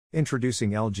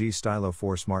Introducing LG Stylo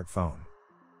 4 smartphone.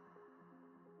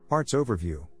 Parts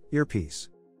overview, earpiece.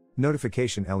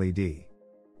 Notification LED.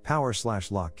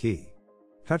 Power/lock key.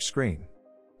 Touchscreen.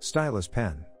 Stylus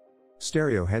pen.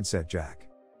 Stereo headset jack.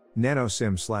 Nano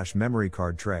SIM/memory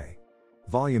card tray.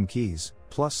 Volume keys,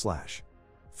 plus/.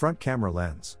 Front camera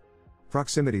lens.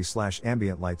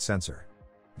 Proximity/ambient light sensor.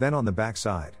 Then on the back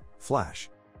side, flash.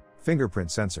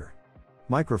 Fingerprint sensor.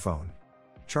 Microphone.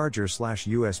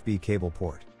 Charger/USB cable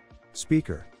port.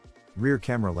 Speaker. Rear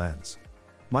camera lens.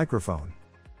 Microphone.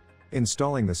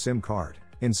 Installing the SIM card,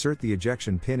 insert the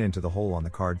ejection pin into the hole on the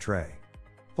card tray.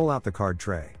 Pull out the card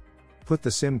tray. Put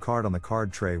the SIM card on the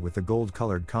card tray with the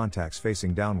gold-colored contacts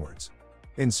facing downwards.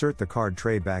 Insert the card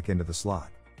tray back into the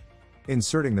slot.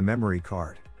 Inserting the memory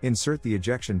card, insert the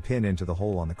ejection pin into the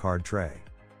hole on the card tray.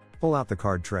 Pull out the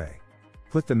card tray.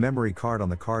 Put the memory card on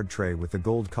the card tray with the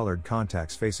gold-colored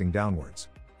contacts facing downwards.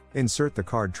 Insert the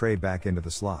card tray back into the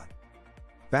slot.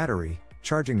 Battery.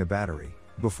 Charging the battery.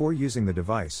 Before using the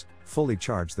device, fully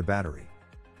charge the battery.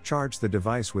 Charge the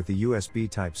device with the USB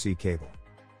Type-C cable.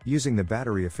 Using the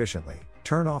battery efficiently,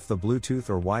 turn off the Bluetooth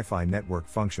or Wi-Fi network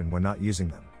function when not using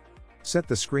them. Set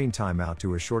the screen timeout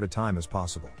to as short a time as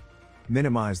possible.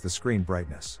 Minimize the screen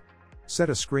brightness. Set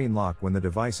a screen lock when the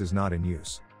device is not in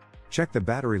use. Check the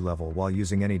battery level while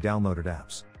using any downloaded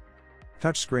apps.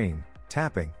 Touchscreen.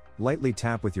 Tapping. Lightly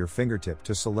tap with your fingertip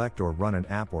to select or run an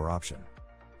app or option.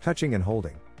 Touching and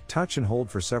holding. Touch and hold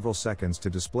for several seconds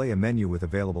to display a menu with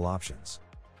available options.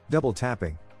 Double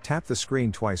tapping. Tap the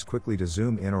screen twice quickly to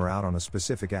zoom in or out on a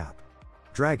specific app.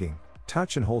 Dragging.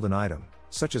 Touch and hold an item,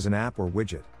 such as an app or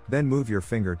widget, then move your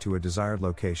finger to a desired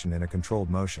location in a controlled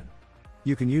motion.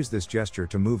 You can use this gesture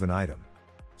to move an item.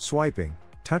 Swiping.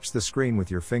 Touch the screen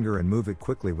with your finger and move it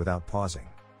quickly without pausing.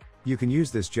 You can use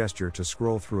this gesture to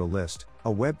scroll through a list, a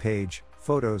web page,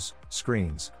 photos,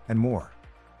 screens, and more.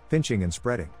 Pinching and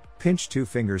spreading. Pinch two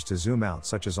fingers to zoom out,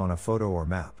 such as on a photo or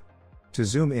map. To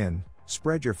zoom in,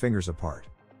 spread your fingers apart.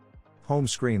 Home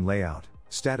screen layout,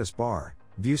 status bar,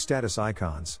 view status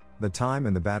icons, the time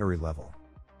and the battery level.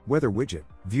 Weather widget,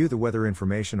 view the weather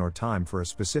information or time for a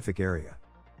specific area.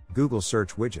 Google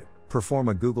search widget, perform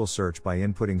a Google search by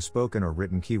inputting spoken or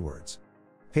written keywords.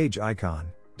 Page icon,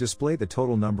 display the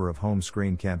total number of home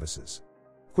screen canvases.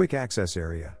 Quick access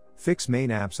area, fix main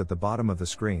apps at the bottom of the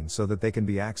screen so that they can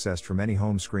be accessed from any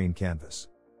home screen canvas.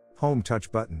 Home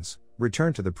touch buttons,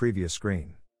 return to the previous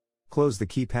screen. Close the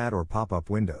keypad or pop-up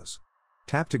windows.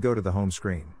 Tap to go to the home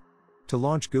screen. To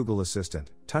launch Google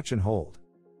Assistant, touch and hold.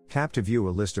 Tap to view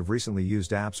a list of recently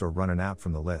used apps or run an app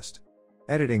from the list.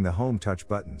 Editing the home touch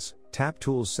buttons, tap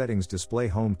Tools Settings, display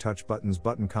home touch buttons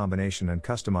button combination and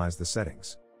customize the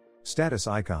settings. Status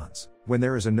icons. When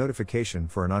there is a notification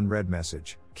for an unread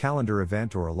message, calendar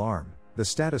event or alarm, the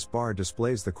status bar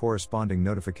displays the corresponding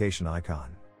notification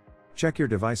icon. Check your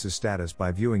device's status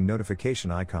by viewing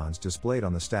notification icons displayed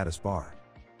on the status bar.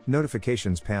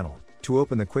 Notifications panel. To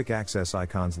open the quick access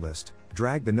icons list,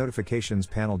 drag the notifications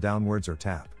panel downwards or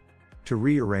tap. To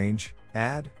rearrange,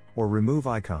 add, or remove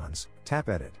icons, tap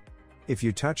Edit. If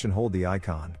you touch and hold the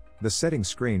icon, the settings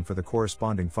screen for the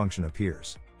corresponding function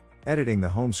appears. Editing the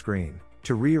home screen.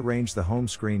 To rearrange the home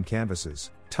screen canvases,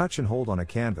 touch and hold on a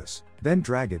canvas, then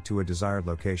drag it to a desired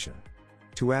location.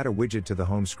 To add a widget to the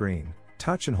home screen,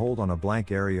 touch and hold on a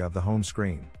blank area of the home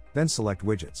screen, then select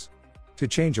Widgets. To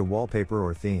change a wallpaper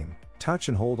or theme, touch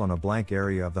and hold on a blank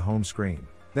area of the home screen,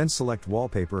 then select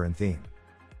Wallpaper and Theme.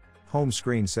 Home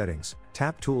screen settings.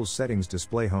 Tap Tools Settings,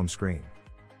 display home screen.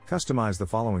 Customize the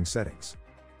following settings.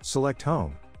 Select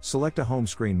Home, select a home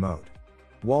screen mode.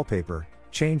 Wallpaper,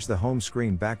 change the home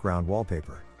screen background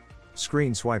wallpaper.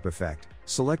 Screen swipe effect,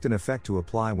 select an effect to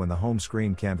apply when the home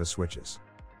screen canvas switches.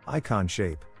 Icon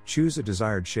shape, choose a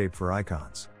desired shape for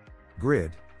icons.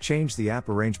 Grid, change the app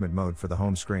arrangement mode for the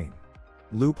home screen.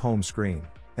 Loop home screen,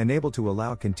 enable to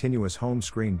allow continuous home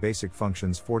screen basic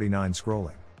functions. 49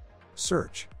 scrolling.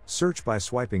 Search, search by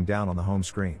swiping down on the home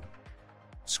screen.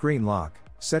 Screen lock,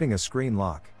 setting a screen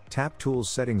lock, tap Tools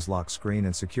Settings, lock screen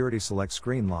and security, select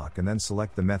screen lock and then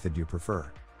select the method you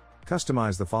prefer.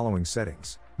 Customize the following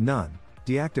settings. None,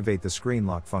 deactivate the screen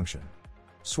lock function.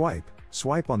 Swipe,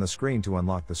 swipe on the screen to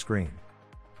unlock the screen.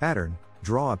 Pattern,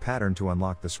 draw a pattern to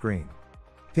unlock the screen.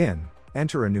 Pin,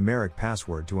 enter a numeric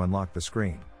password to unlock the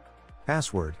screen.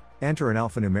 Password, enter an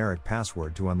alphanumeric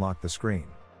password to unlock the screen.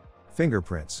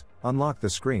 Fingerprints, unlock the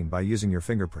screen by using your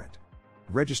fingerprint.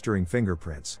 Registering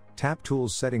fingerprints, tap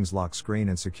Tools Settings, lock screen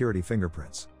and security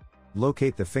fingerprints.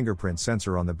 Locate the fingerprint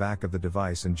sensor on the back of the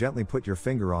device and gently put your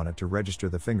finger on it to register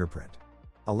the fingerprint.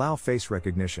 Allow face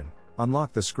recognition,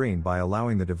 unlock the screen by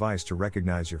allowing the device to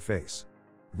recognize your face.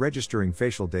 Registering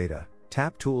facial data,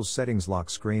 Tap Tools Settings Lock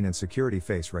Screen and Security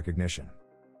Face Recognition.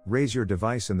 Raise your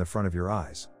device in the front of your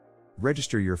eyes.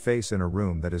 Register your face in a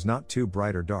room that is not too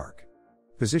bright or dark.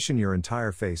 Position your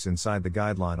entire face inside the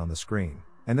guideline on the screen,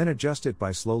 and then adjust it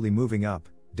by slowly moving up,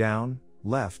 down,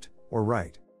 left, or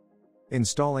right.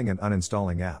 Installing and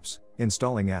uninstalling apps.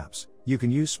 Installing apps. You can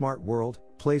use Smart World,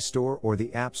 Play Store, or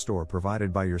the App Store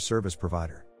provided by your service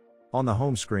provider. On the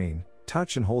home screen,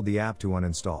 touch and hold the app to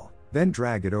uninstall, then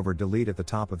drag it over Delete at the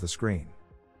top of the screen.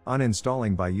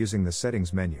 Uninstalling by using the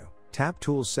Settings menu. Tap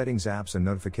Tools Settings Apps and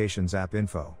Notifications App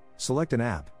Info, select an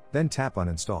app, then tap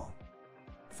Uninstall.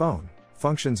 Phone.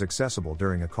 Functions accessible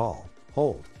during a call,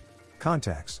 hold.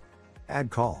 Contacts. Add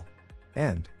call.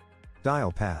 End.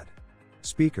 Dial pad.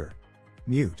 Speaker.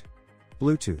 Mute.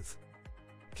 Bluetooth.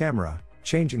 Camera.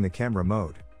 Changing the camera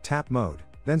mode, tap mode,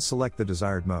 then select the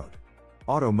desired mode.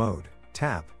 Auto mode,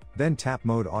 tap, then tap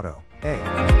Mode Auto, A.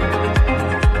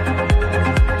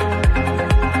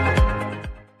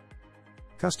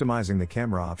 Customizing the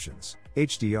camera options,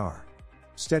 HDR.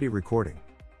 Steady recording.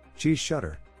 Cheese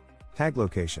shutter. Tag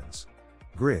locations.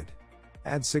 Grid.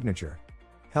 Add signature.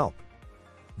 Help.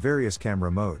 Various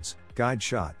camera modes, guide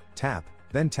shot, tap,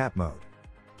 then tap mode.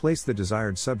 Place the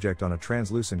desired subject on a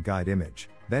translucent guide image,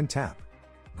 then tap.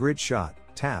 Grid shot,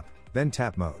 tap, then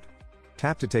tap mode.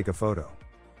 Tap to take a photo.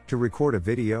 To record a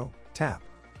video, tap.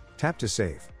 Tap to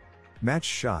save. Match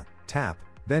shot, tap,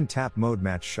 then tap mode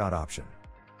match shot option.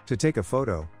 To take a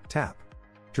photo, tap.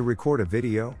 To record a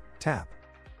video, tap.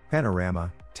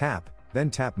 Panorama, tap, then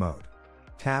tap mode.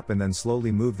 Tap and then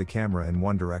slowly move the camera in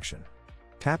one direction.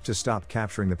 Tap to stop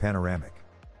capturing the panoramic.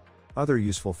 Other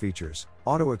useful features,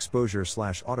 auto exposure /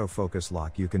 autofocus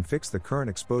lock. You can fix the current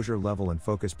exposure level and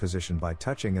focus position by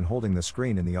touching and holding the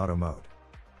screen in the auto mode.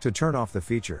 To turn off the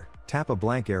feature, tap a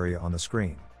blank area on the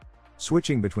screen.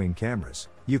 Switching between cameras,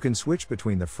 you can switch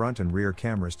between the front and rear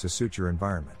cameras to suit your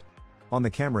environment. On the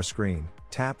camera screen,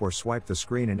 tap or swipe the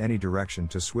screen in any direction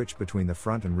to switch between the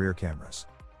front and rear cameras.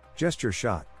 Gesture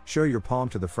shot, show your palm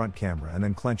to the front camera and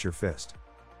then clench your fist.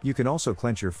 You can also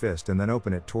clench your fist and then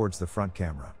open it towards the front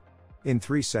camera. In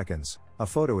 3 seconds, a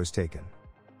photo is taken.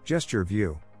 Gesture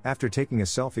view. After taking a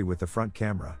selfie with the front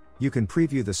camera, you can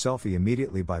preview the selfie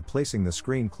immediately by placing the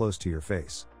screen close to your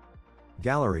face.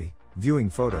 Gallery. Viewing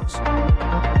photos.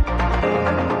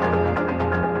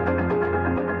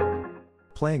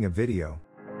 Playing a video.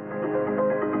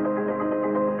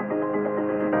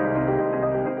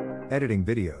 Editing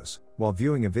videos. While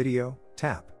viewing a video,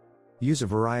 tap. Use a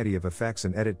variety of effects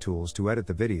and edit tools to edit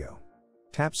the video.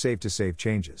 Tap Save to save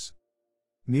changes.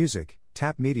 Music,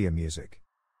 tap Media Music.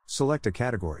 Select a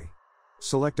category.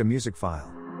 Select a music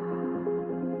file.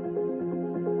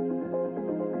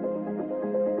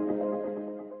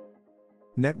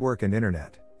 Network and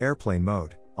Internet, Airplane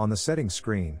Mode. On the settings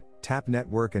screen, tap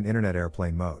Network and Internet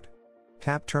Airplane Mode.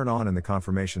 Tap Turn On in the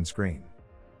confirmation screen.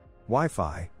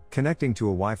 Wi-Fi, connecting to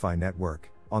a Wi-Fi network.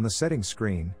 On the settings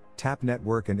screen, tap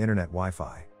Network and Internet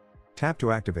Wi-Fi. Tap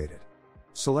to activate it.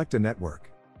 Select a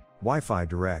network. Wi-Fi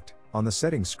Direct. On the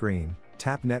settings screen,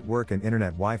 tap Network and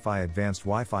Internet Wi-Fi Advanced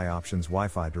Wi-Fi Options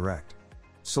Wi-Fi Direct.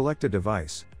 Select a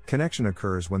device. Connection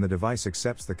occurs when the device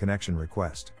accepts the connection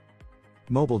request.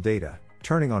 Mobile Data.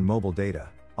 Turning on mobile data.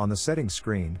 On the settings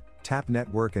screen, tap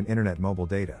Network and Internet Mobile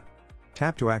Data.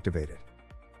 Tap to activate it.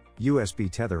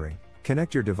 USB Tethering.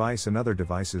 Connect your device and other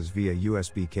devices via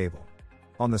USB cable.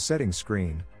 On the settings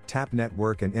screen, tap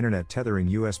Network and Internet Tethering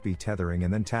USB Tethering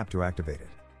and then tap to activate it.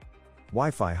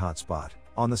 Wi-Fi Hotspot.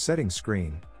 On the settings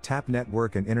screen, tap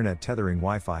Network and Internet Tethering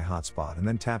Wi-Fi Hotspot and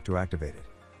then tap to activate it.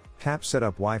 Tap Set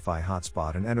up Wi-Fi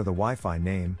Hotspot and enter the Wi-Fi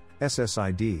name,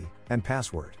 SSID, and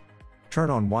password. Turn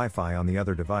on Wi-Fi on the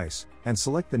other device, and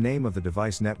select the name of the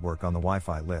device network on the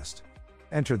Wi-Fi list.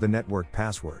 Enter the network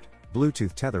password.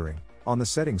 Bluetooth Tethering. On the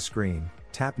settings screen,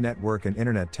 tap Network and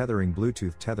Internet Tethering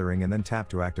Bluetooth Tethering and then tap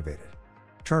to activate it.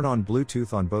 Turn on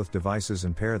Bluetooth on both devices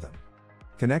and pair them.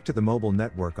 Connect to the mobile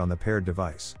network on the paired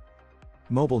device.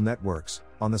 Mobile Networks.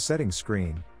 On the settings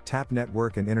screen, tap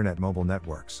Network and Internet Mobile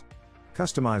Networks.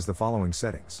 Customize the following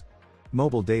settings.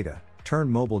 Mobile Data.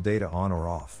 Turn mobile data on or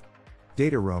off.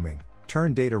 Data Roaming.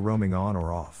 Turn data roaming on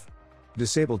or off.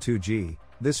 Disable 2G.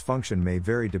 This function may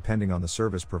vary depending on the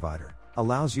service provider.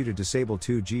 Allows you to disable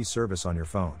 2G service on your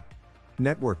phone.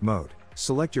 Network Mode.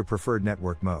 Select your preferred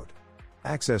network mode.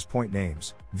 Access point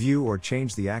names. View or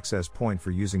change the access point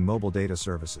for using mobile data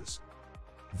services.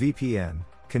 VPN.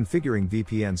 Configuring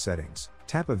VPN settings.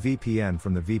 Tap a VPN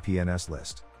from the VPNs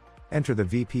list. Enter the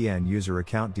VPN user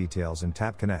account details and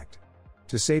tap Connect.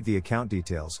 To save the account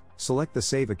details, select the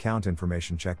Save Account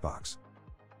Information checkbox.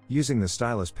 Using the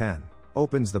stylus pen,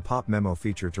 opens the pop memo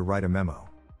feature to write a memo.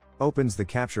 Opens the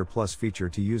Capture Plus feature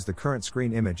to use the current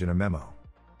screen image in a memo.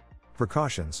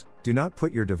 Precautions: do not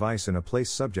put your device in a place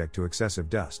subject to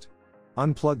excessive dust.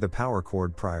 Unplug the power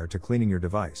cord prior to cleaning your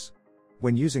device.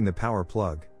 When using the power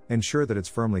plug, ensure that it's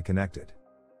firmly connected.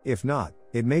 If not,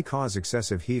 it may cause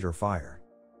excessive heat or fire.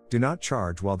 Do not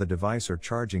charge while the device or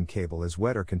charging cable is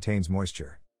wet or contains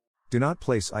moisture. Do not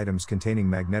place items containing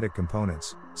magnetic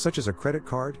components, such as a credit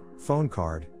card, phone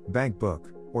card, bank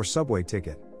book, or subway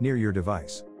ticket, near your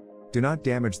device. Do not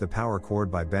damage the power cord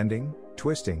by bending,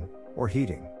 twisting, or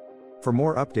heating. For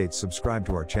more updates, subscribe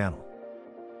to our channel.